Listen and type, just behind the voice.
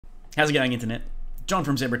How's it going, Internet? Jon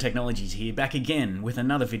from Zebra Technologies here, back again with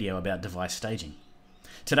another video about device staging.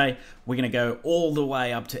 Today, we're going to go all the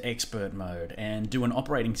way up to expert mode and do an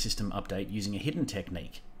operating system update using a hidden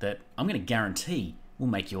technique that I'm going to guarantee will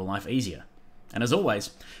make your life easier. And as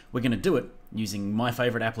always, we're going to do it using my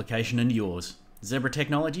favorite application and yours, Zebra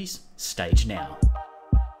Technologies StageNow.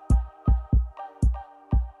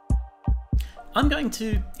 I'm going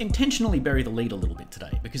to intentionally bury the lead a little bit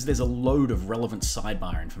today because there's a load of relevant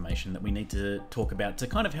sidebar information that we need to talk about to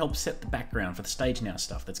kind of help set the background for the StageNow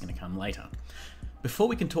stuff that's going to come later. Before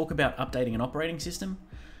we can talk about updating an operating system,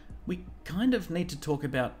 we kind of need to talk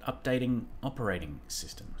about updating operating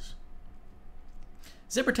systems.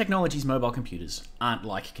 Zebra Technologies mobile computers aren't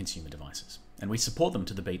like consumer devices, and we support them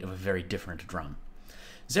to the beat of a very different drum.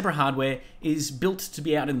 Zebra hardware is built to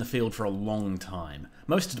be out in the field for a long time.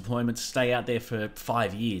 Most deployments stay out there for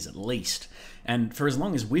 5 years at least. And for as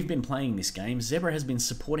long as we've been playing this game, Zebra has been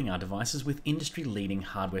supporting our devices with industry-leading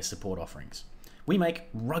hardware support offerings. We make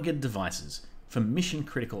rugged devices for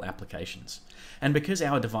mission-critical applications. And because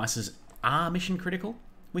our devices are mission-critical,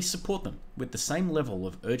 we support them with the same level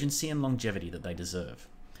of urgency and longevity that they deserve.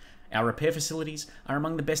 Our repair facilities are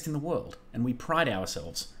among the best in the world, and we pride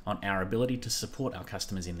ourselves on our ability to support our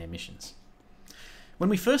customers in their missions. When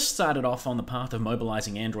we first started off on the path of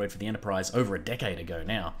mobilizing Android for the enterprise over a decade ago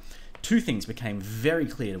now, two things became very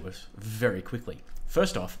clear to us very quickly.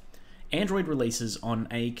 First off, Android releases on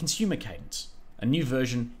a consumer cadence, a new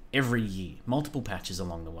version every year, multiple patches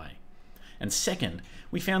along the way. And second,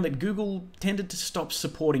 we found that Google tended to stop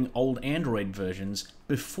supporting old Android versions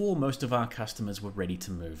before most of our customers were ready to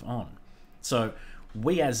move on. So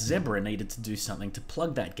we as Zebra needed to do something to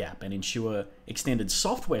plug that gap and ensure extended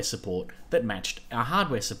software support that matched our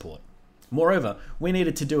hardware support. Moreover, we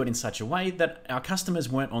needed to do it in such a way that our customers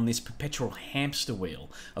weren't on this perpetual hamster wheel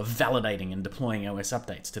of validating and deploying OS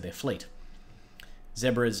updates to their fleet.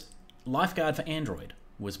 Zebra's Lifeguard for Android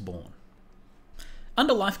was born.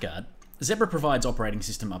 Under Lifeguard, Zebra provides operating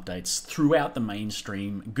system updates throughout the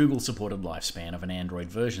mainstream Google-supported lifespan of an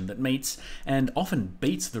Android version that meets and often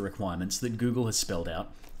beats the requirements that Google has spelled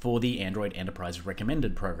out for the Android Enterprise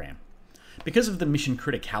Recommended program. Because of the mission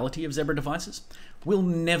criticality of Zebra devices, we'll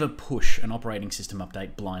never push an operating system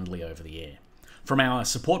update blindly over the air. From our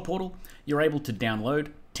support portal, you're able to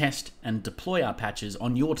download, test, and deploy our patches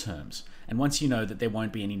on your terms, and once you know that there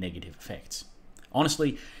won't be any negative effects.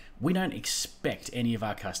 Honestly, we don't expect any of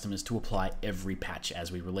our customers to apply every patch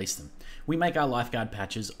as we release them. We make our Lifeguard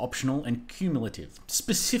patches optional and cumulative,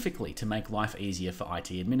 specifically to make life easier for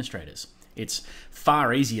IT administrators. It's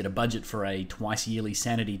far easier to budget for a twice-yearly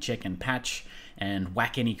sanity check and patch and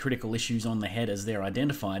whack any critical issues on the head as they're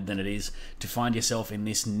identified than it is to find yourself in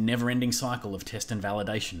this never-ending cycle of test and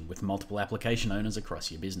validation with multiple application owners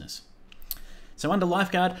across your business. So under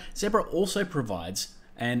Lifeguard, Zebra also provides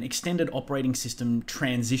an extended operating system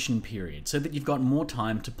transition period so that you've got more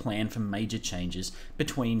time to plan for major changes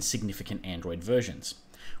between significant Android versions.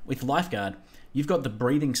 With Lifeguard, you've got the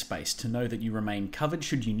breathing space to know that you remain covered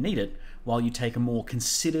should you need it while you take a more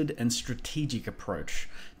considered and strategic approach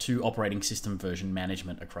to operating system version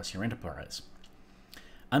management across your enterprise.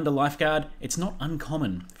 Under Lifeguard, it's not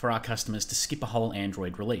uncommon for our customers to skip a whole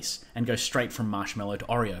Android release and go straight from Marshmallow to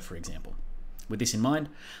Oreo, for example. With this in mind,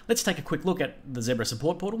 let's take a quick look at the Zebra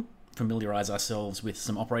support portal, familiarize ourselves with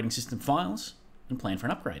some operating system files, and plan for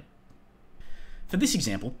an upgrade. For this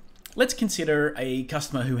example, let's consider a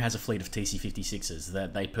customer who has a fleet of TC56s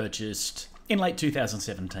that they purchased in late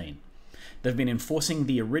 2017. They've been enforcing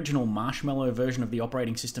the original Marshmallow version of the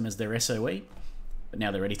operating system as their SOE, but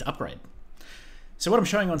now they're ready to upgrade. So what I'm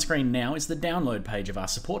showing on screen now is the download page of our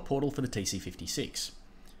support portal for the TC56.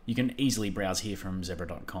 You can easily browse here from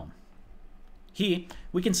zebra.com. Here,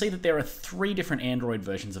 we can see that there are 3 different Android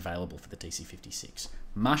versions available for the TC56,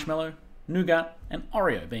 Marshmallow, Nougat, and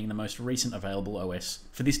Oreo being the most recent available OS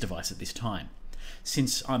for this device at this time.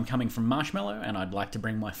 Since I'm coming from Marshmallow and I'd like to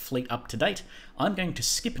bring my fleet up to date, I'm going to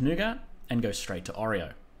skip Nougat and go straight to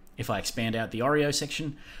Oreo. If I expand out the Oreo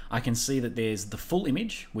section, I can see that there's the full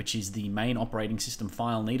image, which is the main operating system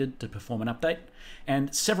file needed to perform an update,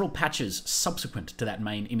 and several patches subsequent to that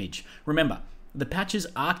main image. Remember, the patches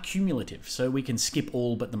are cumulative, so we can skip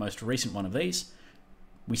all but the most recent one of these.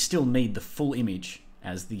 We still need the full image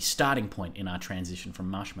as the starting point in our transition from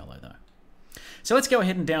Marshmallow though. So let's go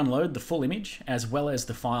ahead and download the full image as well as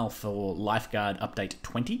the file for Lifeguard Update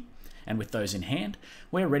 20. And with those in hand,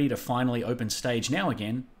 we're ready to finally open StageNow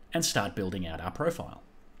again and start building out our profile.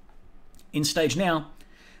 In StageNow,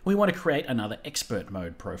 we want to create another expert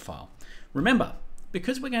mode profile. Remember,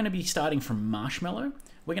 because we're going to be starting from Marshmallow,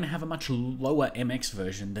 we're going to have a much lower MX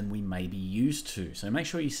version than we may be used to. So make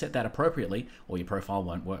sure you set that appropriately or your profile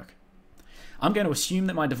won't work. I'm going to assume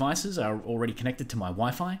that my devices are already connected to my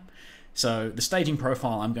Wi-Fi. So the staging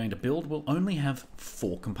profile I'm going to build will only have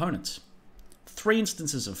 4 components. 3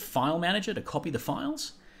 instances of File Manager to copy the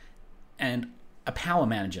files, and a Power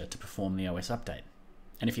Manager to perform the OS update.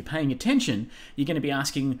 And if you're paying attention, you're going to be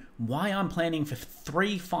asking why I'm planning for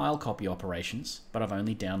 3 file copy operations, but I've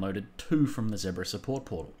only downloaded 2 from the Zebra support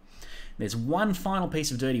portal. There's one final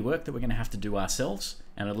piece of dirty work that we're going to have to do ourselves,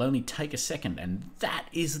 and it'll only take a second, and that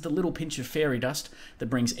is the little pinch of fairy dust that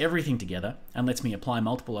brings everything together and lets me apply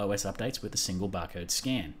multiple OS updates with a single barcode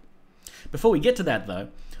scan. Before we get to that though,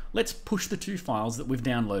 let's push the 2 files that we've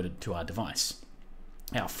downloaded to our device.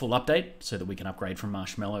 Our full update, so that we can upgrade from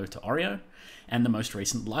Marshmallow to Oreo, and the most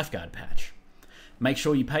recent Lifeguard patch. Make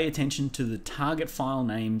sure you pay attention to the target file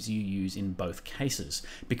names you use in both cases,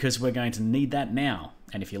 because we're going to need that now.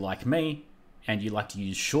 And if you're like me, and you like to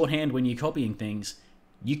use shorthand when you're copying things,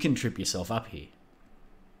 you can trip yourself up here.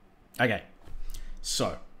 Okay,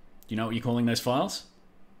 so, do you know what you're calling those files?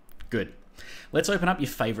 Good. Let's open up your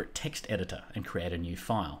favorite text editor and create a new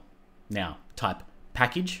file. Now, type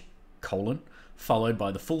package, followed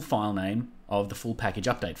by the full file name of the full package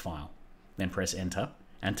update file. Then press enter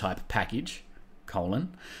and type package,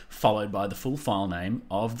 followed by the full file name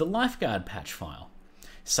of the Lifeguard patch file.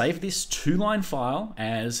 Save this 2-line file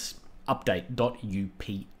as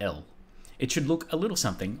update.upl. It should look a little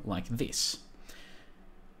something like this.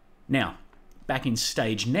 Now, back in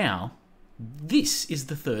StageNow, this is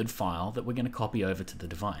the 3rd file that we're going to copy over to the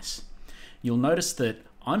device. You'll notice that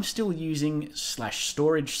I'm still using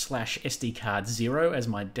 /storage/SD card 0 as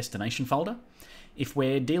my destination folder. If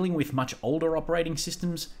we're dealing with much older operating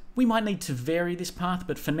systems, we might need to vary this path,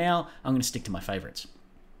 but for now, I'm going to stick to my favorites.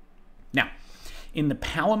 Now, in the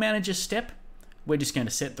Power Manager step, we're just going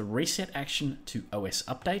to set the reset action to OS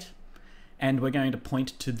update, and we're going to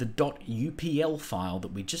point to the .upl file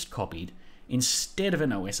that we just copied instead of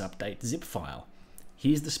an OS update zip file.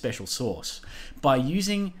 Here's the special sauce. By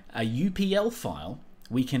using a UPL file,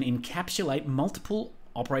 we can encapsulate multiple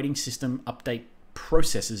operating system update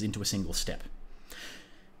processes into a single step.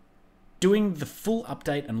 Doing the full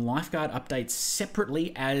update and Lifeguard updates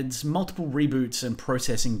separately adds multiple reboots and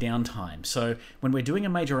processing downtime. So when we're doing a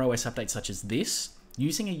major OS update such as this,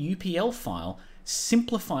 using a UPL file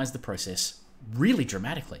simplifies the process really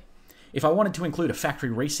dramatically. If I wanted to include a factory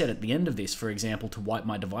reset at the end of this, for example, to wipe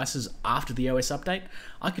my devices after the OS update,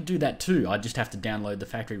 I could do that too. I'd just have to download the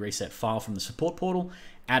factory reset file from the support portal,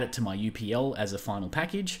 add it to my UPL as a final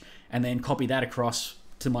package, and then copy that across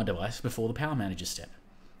to my device before the Power Manager step.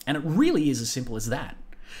 And it really is as simple as that.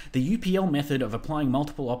 The UPL method of applying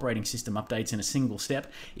multiple operating system updates in a single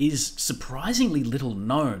step is surprisingly little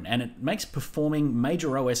known, and it makes performing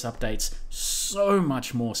major OS updates so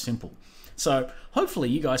much more simple. So hopefully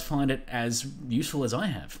you guys find it as useful as I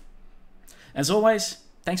have. As always,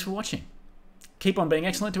 thanks for watching. Keep on being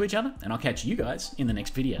excellent to each other, and I'll catch you guys in the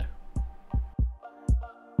next video.